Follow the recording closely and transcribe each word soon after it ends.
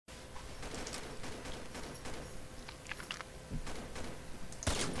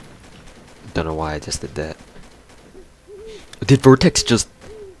Don't know why I just did that. Did Vertex just...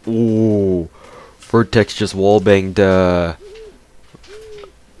 Ooh. Vertex just wallbanged,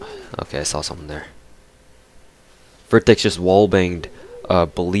 Okay, I saw something there. Vertex just wallbanged,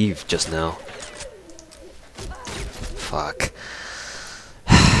 Believe just now. Fuck.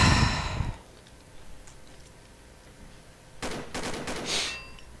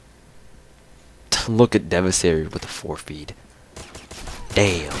 Look at Devastator with a 4 feed.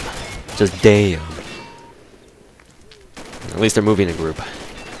 Damn. Just damn. At least they're moving in a group.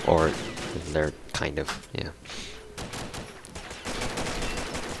 Or they're kind of, yeah.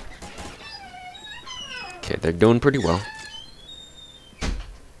 Okay, they're doing pretty well.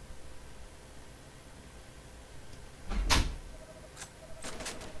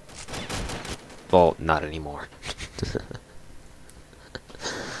 Well, not anymore.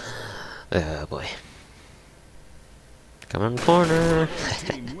 Oh boy. Come on, corner.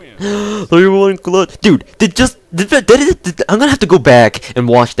 Dude, I'm gonna have to go back and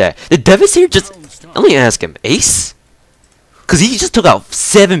watch that. Did Devastator just... Let me ask him. Ace? Cause he just took out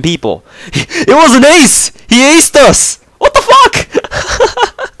 7 people. It was an ace! He aced us! What the fuck?